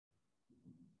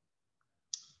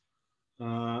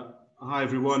Hi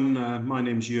everyone, my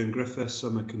name's Ewen Griffiths.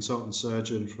 I'm a consultant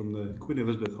surgeon from the Queen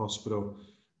Elizabeth Hospital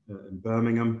in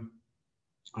Birmingham.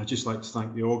 I'd just like to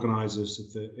thank the organisers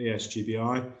of the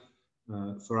ASGBI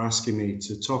for asking me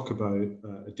to talk about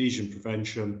adhesion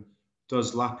prevention.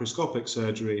 Does laparoscopic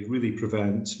surgery really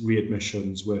prevent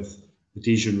readmissions with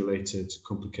adhesion-related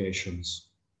complications?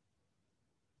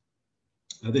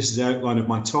 This is the outline of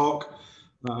my talk.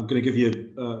 I'm going to give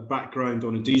you a background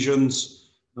on adhesions.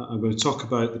 I'm going to talk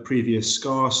about the previous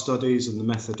SCAR studies and the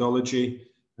methodology.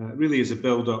 It really is a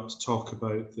build-up to talk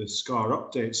about the SCAR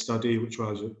update study, which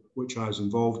I was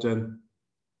involved in,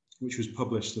 which was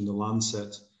published in the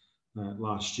Lancet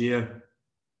last year,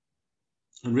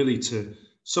 and really to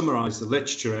summarise the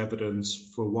literature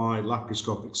evidence for why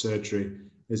laparoscopic surgery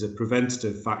is a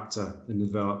preventative factor in the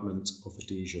development of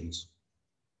adhesions.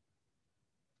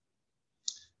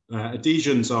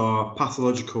 Adhesions are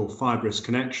pathological fibrous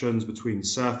connections between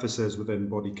surfaces within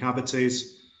body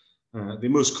cavities. They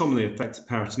most commonly affect the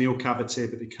peritoneal cavity,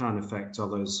 but they can affect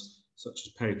others, such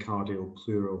as pericardial,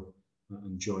 pleural,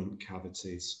 and joint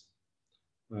cavities.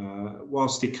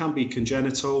 Whilst they can be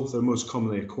congenital, they're most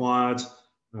commonly acquired.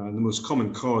 The most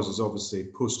common cause is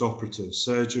obviously post-operative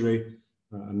surgery,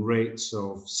 and rates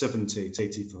of 70 to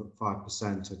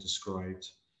 85% are described.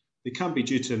 They can be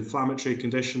due to inflammatory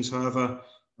conditions, however,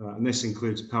 and this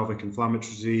includes pelvic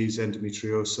inflammatory disease,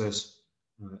 endometriosis,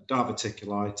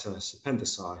 diverticulitis,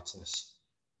 appendicitis,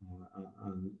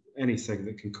 and anything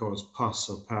that can cause pus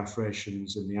or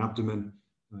perforations in the abdomen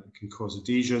can cause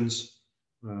adhesions,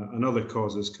 and other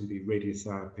causes can be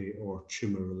radiotherapy or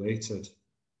tumour related.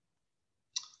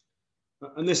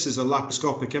 And this is a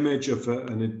laparoscopic image of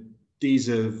an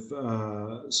adhesive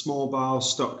small bowel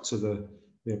stuck to the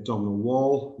abdominal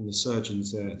wall, and the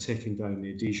surgeon's there taking down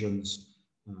the adhesions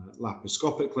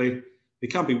laparoscopically. They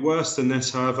can be worse than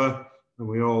this, however, and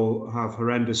we all have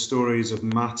horrendous stories of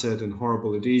matted and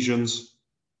horrible adhesions.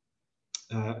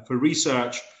 For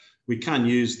research, we can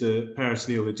use the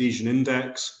peritoneal adhesion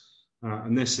index,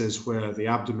 and this is where the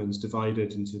abdomen is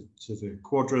divided into the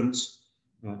quadrants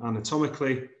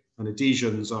anatomically, and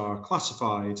adhesions are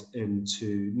classified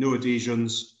into no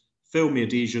adhesions, filmy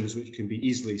adhesions which can be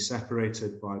easily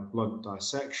separated by blunt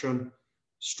dissection,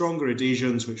 stronger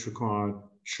adhesions which require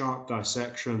sharp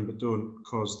dissection but don't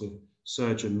cause the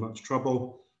surgeon much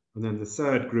trouble. And then the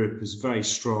third group is very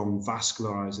strong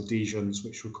vascularized adhesions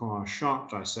which require sharp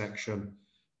dissection,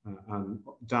 and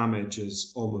damage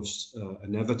is almost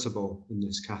inevitable in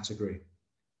this category.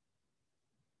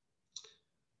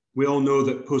 We all know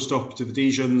that post-operative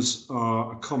adhesions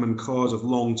are a common cause of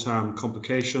long-term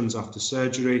complications after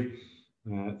surgery.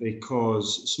 They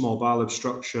cause small bowel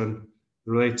obstruction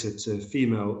related to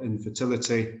female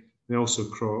infertility. They also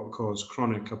cause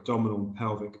chronic abdominal and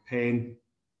pelvic pain.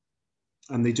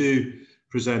 And they do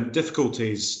present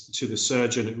difficulties to the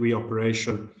surgeon at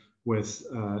reoperation with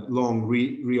long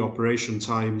reoperation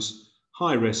times,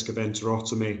 high risk of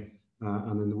enterotomy,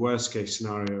 and in the worst case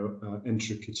scenario,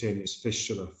 intracutaneous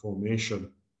fistula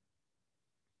formation.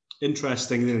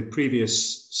 Interestingly,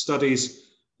 previous studies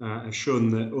have shown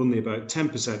that only about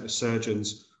 10% of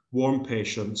surgeons warn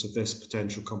patients of this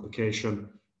potential complication,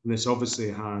 and this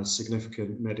obviously has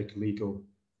significant medico-legal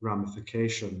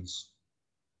ramifications.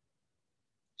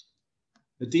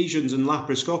 Adhesions in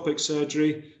laparoscopic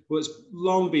surgery. Well, it's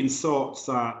long been thought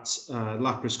that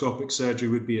laparoscopic surgery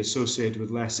would be associated with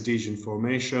less adhesion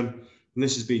formation, and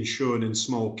this has been shown in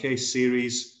small case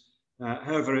series.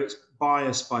 However, it's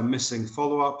biased by missing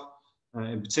follow-up,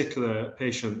 in particular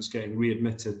patients getting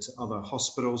readmitted to other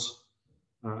hospitals,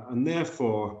 and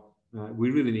therefore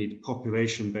we really need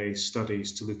population-based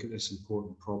studies to look at this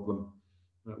important problem.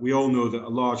 We all know that a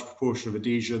large proportion of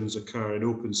adhesions occur in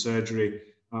open surgery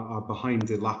are behind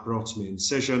the laparotomy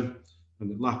incision, and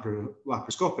that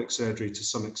laparoscopic surgery to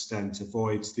some extent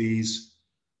avoids these.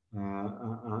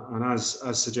 And as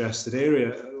suggested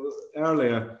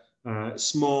earlier,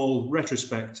 small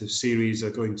retrospective series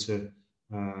are going to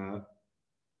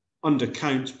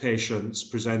undercount patients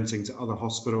presenting to other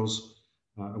hospitals.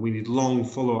 We need long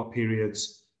follow-up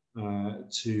periods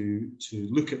to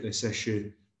look at this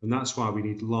issue, and that's why we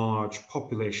need large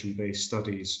population-based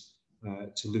studies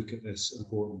to look at this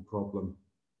important problem.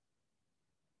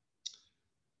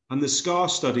 And the SCAR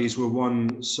studies were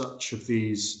one such of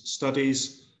these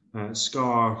studies.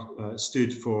 SCAR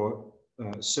stood for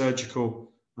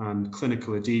Surgical and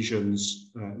Clinical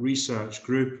Adhesions Research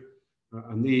Group,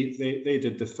 and they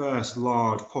did the first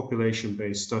large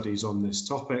population-based studies on this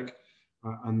topic,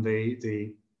 and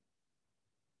they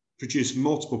produced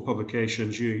multiple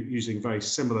publications using very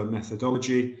similar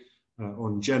methodology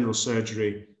on general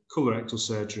surgery, colorectal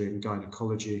surgery and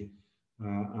gynecology.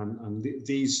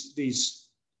 These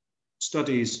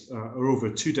studies are over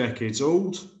 2 decades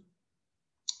old,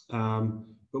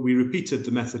 but we repeated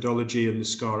the methodology in the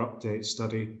SCAR update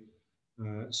study.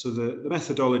 So the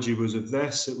methodology was of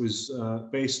this. It was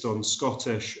based on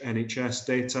Scottish NHS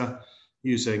data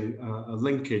using a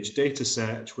linkage data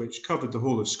set which covered the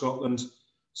whole of Scotland.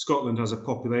 Scotland has a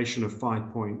population of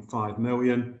 5.5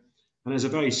 million and is a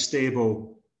very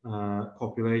stable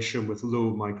population with low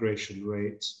migration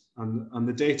rates. And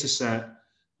the data set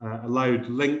allowed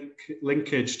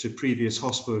linkage to previous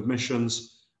hospital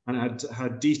admissions and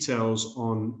had details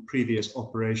on previous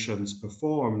operations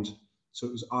performed. So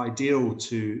it was ideal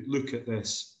to look at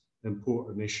this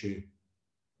important issue.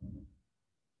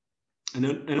 And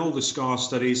in all the SCAR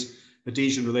studies,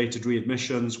 adhesion-related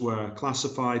readmissions were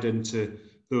classified into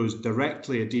those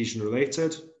directly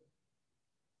adhesion-related,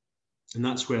 and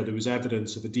that's where there was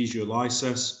evidence of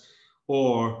adhesiolysis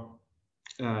or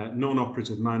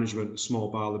non-operative management of small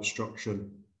bowel obstruction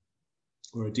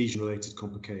or adhesion-related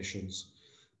complications.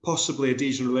 Possibly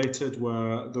adhesion-related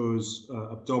were those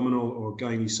abdominal or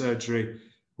gynae surgery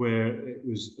where it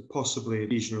was possibly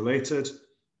adhesion-related,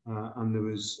 and there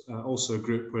was also a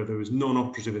group where there was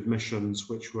non-operative admissions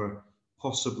which were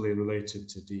possibly related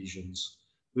to adhesions.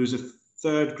 There was a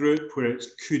third group where it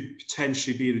could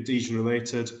potentially be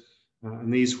adhesion-related,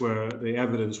 and these where the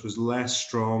evidence was less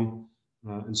strong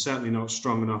and certainly not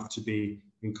strong enough to be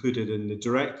included in the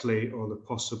directly or the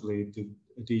possibly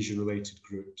adhesion-related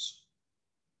groups.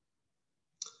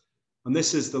 And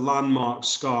this is the landmark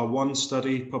SCAR-1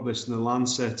 study published in The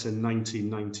Lancet in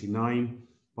 1999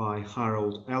 by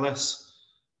Harold Ellis.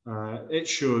 It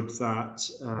showed that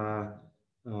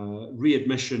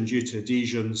readmission due to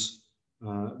adhesions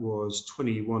was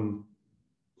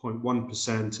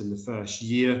 21.1% in the first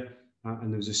year,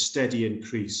 and there was a steady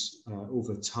increase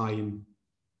over time.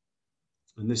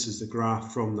 And this is the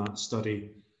graph from that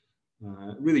study,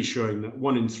 really showing that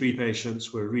 1 in 3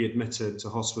 patients were readmitted to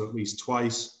hospital at least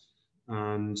twice,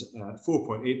 and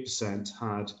 4.8%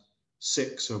 had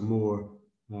 6 or more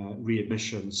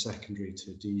readmissions secondary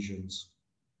to adhesions.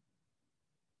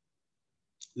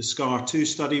 The SCAR-2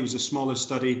 study was a smaller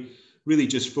study, really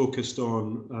just focused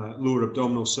on lower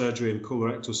abdominal surgery and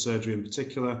colorectal surgery in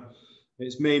particular.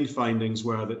 Its main findings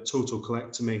were that total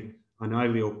colectomy and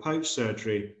ileal pouch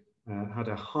surgery had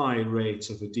a high rate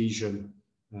of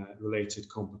adhesion-related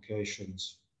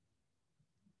complications.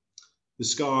 The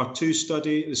SCAR-2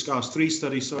 study, the SCAR-3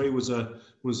 study, sorry, was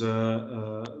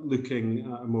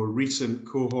looking at a more recent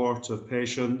cohort of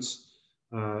patients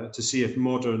to see if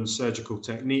modern surgical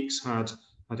techniques had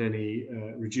any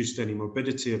reduced any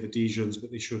morbidity of adhesions,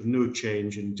 but they showed no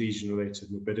change in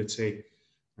adhesion-related morbidity.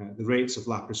 The rates of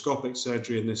laparoscopic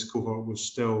surgery in this cohort was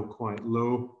still quite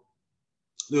low.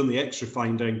 The only extra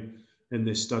finding in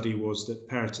this study was that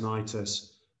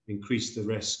peritonitis increased the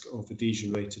risk of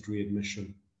adhesion-related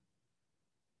readmission.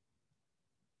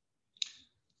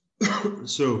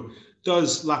 So,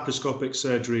 does laparoscopic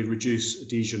surgery reduce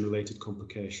adhesion-related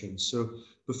complications? So,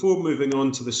 before moving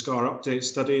on to the SCAR update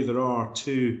study, there are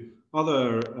 2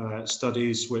 other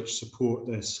studies which support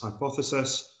this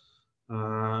hypothesis.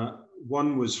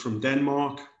 One was from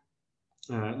Denmark,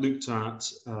 looked at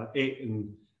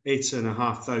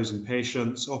 8,500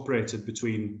 patients operated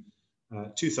between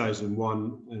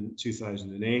 2001 and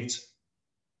 2008.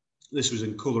 This was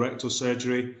in colorectal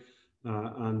surgery.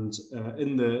 And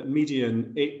in the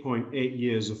median 8.8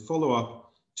 years of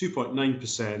follow-up,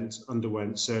 2.9%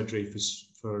 underwent surgery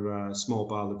for small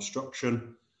bowel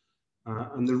obstruction.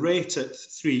 And the rate at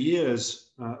 3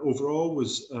 years overall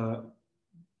was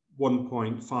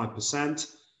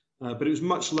 1.5%, but it was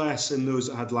much less in those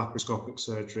that had laparoscopic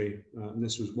surgery. And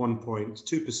this was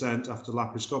 1.2% after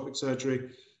laparoscopic surgery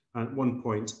and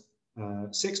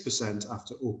 1.6%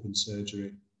 after open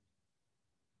surgery.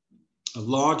 A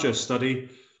larger study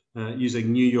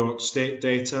using New York State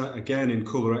data, again in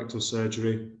colorectal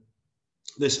surgery.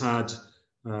 This had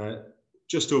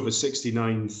just over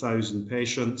 69,000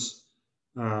 patients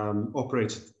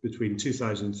operated between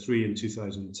 2003 and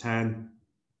 2010.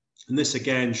 And this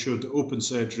again showed that open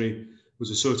surgery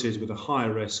was associated with a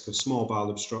higher risk of small bowel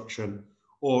obstruction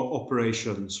or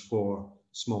operations for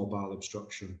small bowel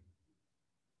obstruction.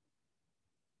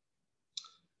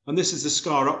 And this is the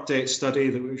SCAR update study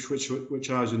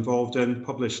which I was involved in,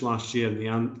 published last year in the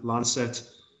Lancet.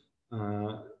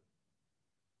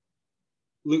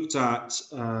 Looked at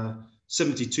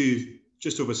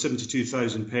just over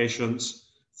 72,000 patients.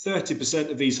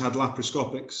 30% of these had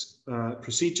laparoscopic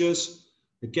procedures.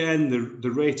 Again,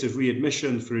 the rate of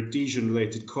readmission for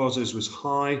adhesion-related causes was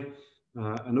high,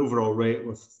 an overall rate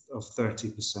of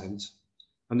 30%.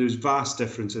 And there's vast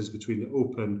differences between the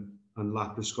open and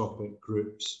laparoscopic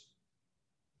groups.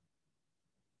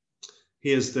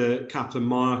 Here's the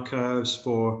Kaplan-Meier curves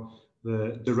for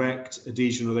the direct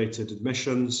adhesion-related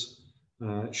admissions,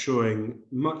 showing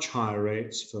much higher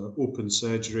rates for open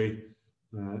surgery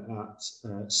at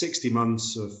 60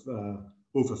 months of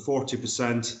over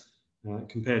 40%,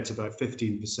 compared to about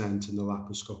 15% in the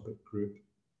laparoscopic group.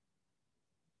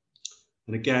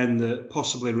 And again,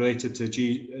 possibly related to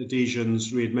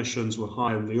adhesions, readmissions were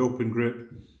higher in the open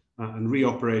group, and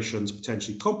reoperations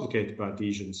potentially complicated by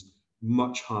adhesions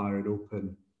much higher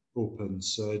in open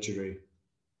surgery,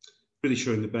 really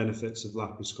showing the benefits of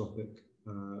laparoscopic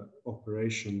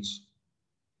operations.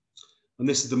 And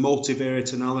this is the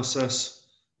multivariate analysis.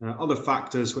 Other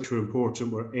factors which were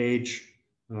important were age.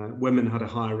 Women had a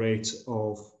higher rate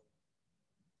of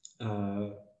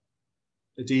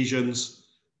adhesions.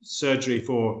 Surgery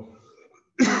for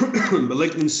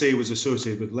malignancy was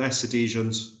associated with less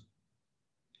adhesions.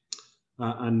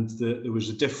 And there was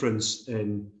a difference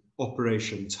in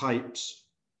operation types,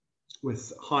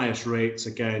 with highest rates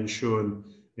again shown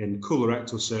in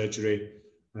colorectal surgery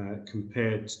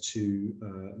compared to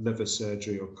liver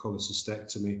surgery or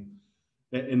cholecystectomy.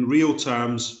 In real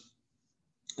terms,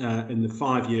 in the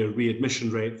 5-year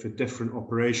readmission rate for different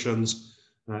operations,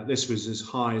 this was as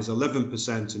high as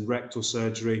 11% in rectal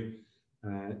surgery,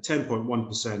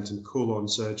 10.1% in colon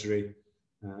surgery,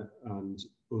 and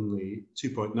only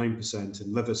 2.9%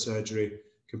 in liver surgery,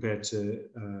 compared to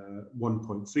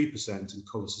 1.3% in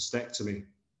cholecystectomy.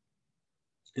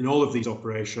 In all of these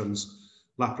operations,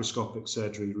 laparoscopic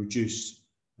surgery reduced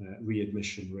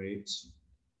readmission rates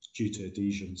due to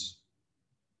adhesions.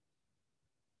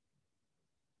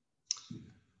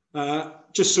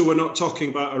 Just so we're not talking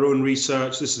about our own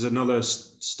research, this is another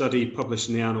study published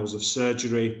in the Annals of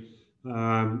Surgery,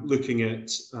 looking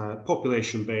at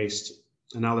population-based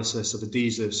analysis of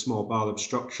adhesive small bowel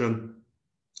obstruction.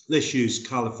 This used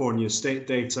California state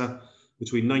data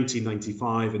between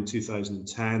 1995 and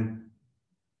 2010.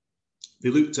 They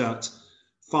looked at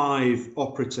 5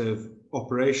 operative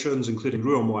operations, including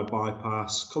Roux-en-Y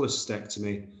bypass,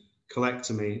 cholecystectomy,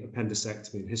 colectomy,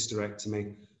 appendicectomy, and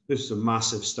hysterectomy. This is a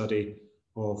massive study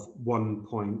of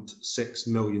 1.6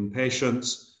 million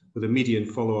patients with a median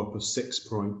follow-up of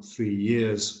 6.3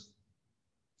 years.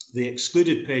 They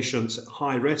excluded patients at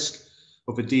high risk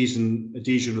of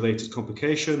adhesion-related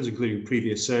complications, including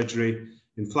previous surgery,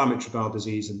 inflammatory bowel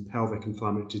disease, and pelvic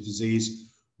inflammatory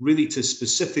disease, really to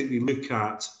specifically look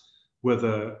at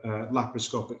whether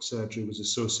laparoscopic surgery was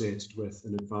associated with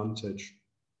an advantage.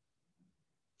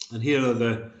 And here are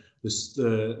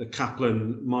the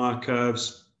Kaplan-Meier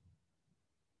curves,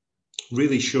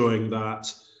 really showing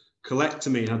that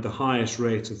colectomy had the highest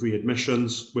rate of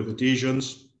readmissions with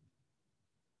adhesions,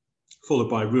 followed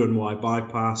by Roux-en-Y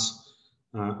bypass,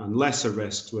 and lesser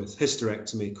risks with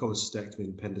hysterectomy, cholecystectomy,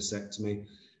 and appendicectomy.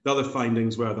 The other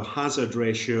findings were the hazard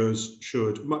ratios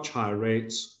showed much higher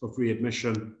rates of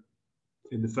readmission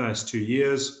in the first 2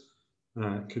 years,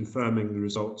 confirming the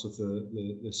results of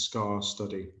the SCAR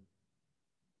study.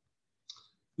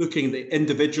 Looking at the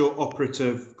individual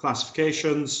operative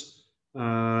classifications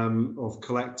of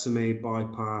colectomy,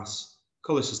 bypass,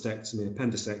 cholecystectomy,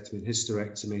 appendicectomy, and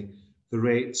hysterectomy, the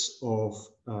rates of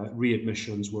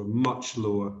readmissions were much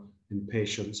lower in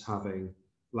patients having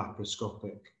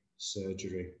laparoscopic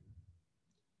surgery.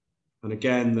 And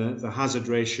again, the hazard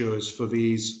ratios for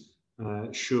these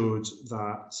showed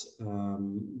that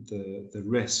the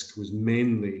risk was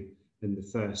mainly in the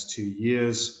first 2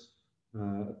 years,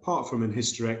 apart from in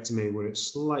hysterectomy, where it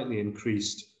slightly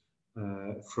increased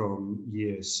from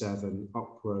year 7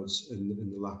 upwards in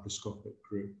the laparoscopic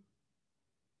group.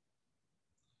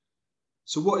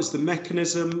 So what is the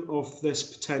mechanism of this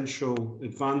potential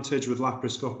advantage with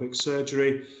laparoscopic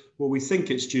surgery? Well, we think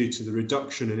it's due to the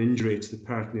reduction in injury to the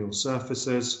peritoneal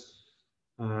surfaces.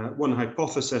 One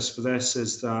hypothesis for this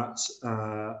is that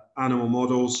animal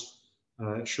models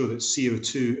show that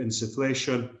CO2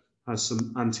 insufflation has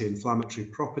some anti-inflammatory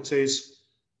properties,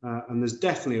 and there's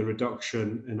definitely a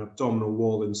reduction in abdominal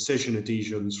wall incision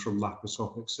adhesions from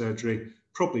laparoscopic surgery,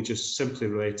 probably just simply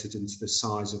related into the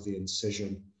size of the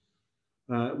incision.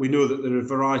 We know that there are a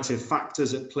variety of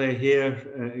factors at play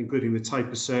here, including the type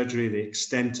of surgery, the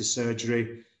extent of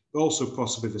surgery, but also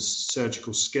possibly the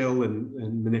surgical skill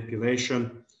and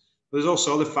manipulation. There's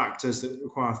also other factors that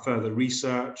require further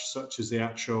research, such as the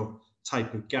actual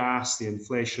type of gas, the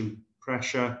inflation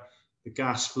pressure, the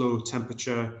gas flow,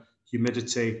 temperature,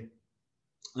 humidity,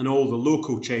 and all the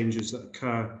local changes that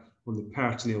occur on the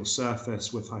peritoneal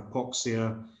surface with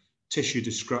hypoxia, tissue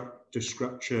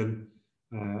destruction,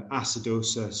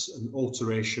 acidosis, and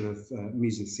alteration of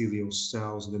mesothelial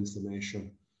cells and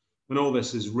inflammation. And all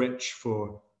this is rich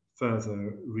for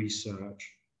further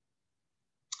research.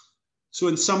 So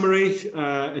in summary,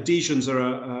 adhesions are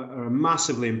a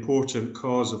massively important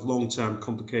cause of long-term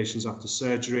complications after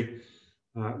surgery.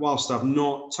 Whilst I've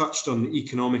not touched on the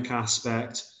economic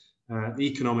aspect,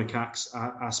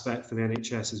 aspect for the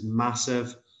NHS is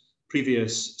massive.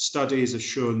 Previous studies have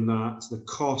shown that the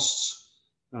costs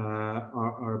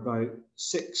are about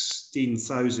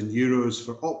 €16,000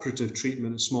 for operative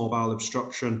treatment of small bowel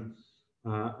obstruction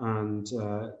and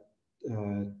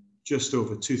just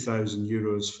over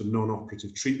 €2,000 for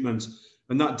non-operative treatment.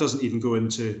 And that doesn't even go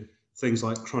into things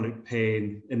like chronic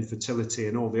pain, infertility,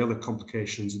 and all the other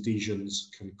complications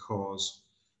adhesions can cause.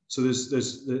 So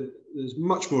there's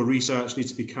much more research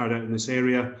needs to be carried out in this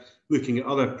area, looking at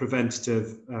other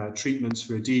preventative treatments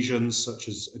for adhesions, such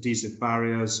as adhesive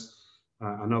barriers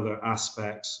and other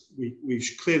aspects.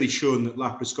 We've clearly shown that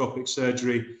laparoscopic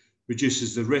surgery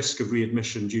reduces the risk of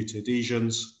readmission due to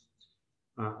adhesions.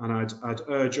 And I'd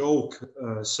urge all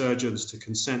surgeons to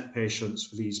consent patients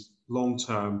for these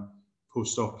long-term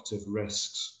post-operative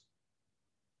risks.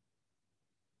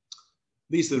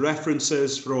 These are the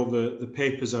references for all the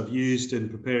papers I've used in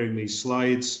preparing these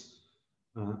slides.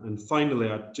 And finally,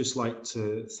 I'd just like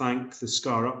to thank the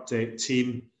SCAR Update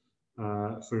team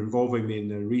for involving me in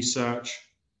their research.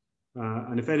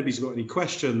 And if anybody's got any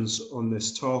questions on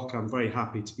this talk, I'm very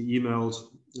happy to be emailed,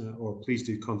 or please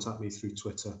do contact me through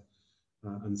Twitter.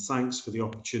 And thanks for the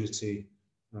opportunity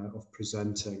of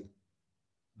presenting.